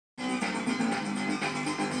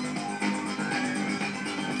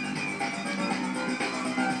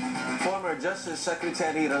Justice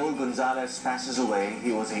Secretary Raul Gonzalez passes away.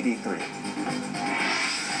 He was 83.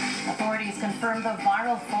 Authorities confirmed the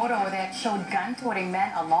viral photo that showed gun-toting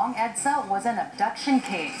men along EDSA was an abduction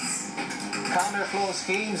case. Counterflow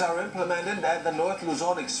schemes are implemented at the North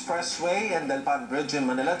Luzon Expressway and Del Pan Bridge in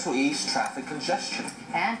Manila to ease traffic congestion.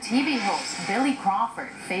 And TV host Billy Crawford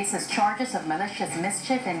faces charges of malicious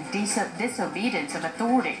mischief and disobedience of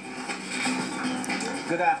authority.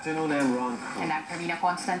 Good afternoon, I'm Ron Cruz. And I'm Karmina.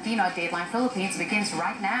 Constantino. Dateline Philippines begins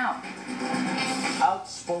right now.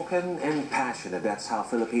 Outspoken and passionate, that's how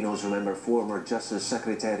Filipinos remember former Justice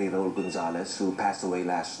Secretary Raul Gonzalez, who passed away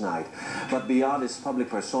last night. But beyond his public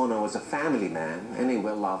persona was a family man and a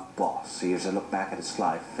well-loved boss. Here's a look back at his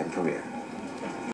life and career.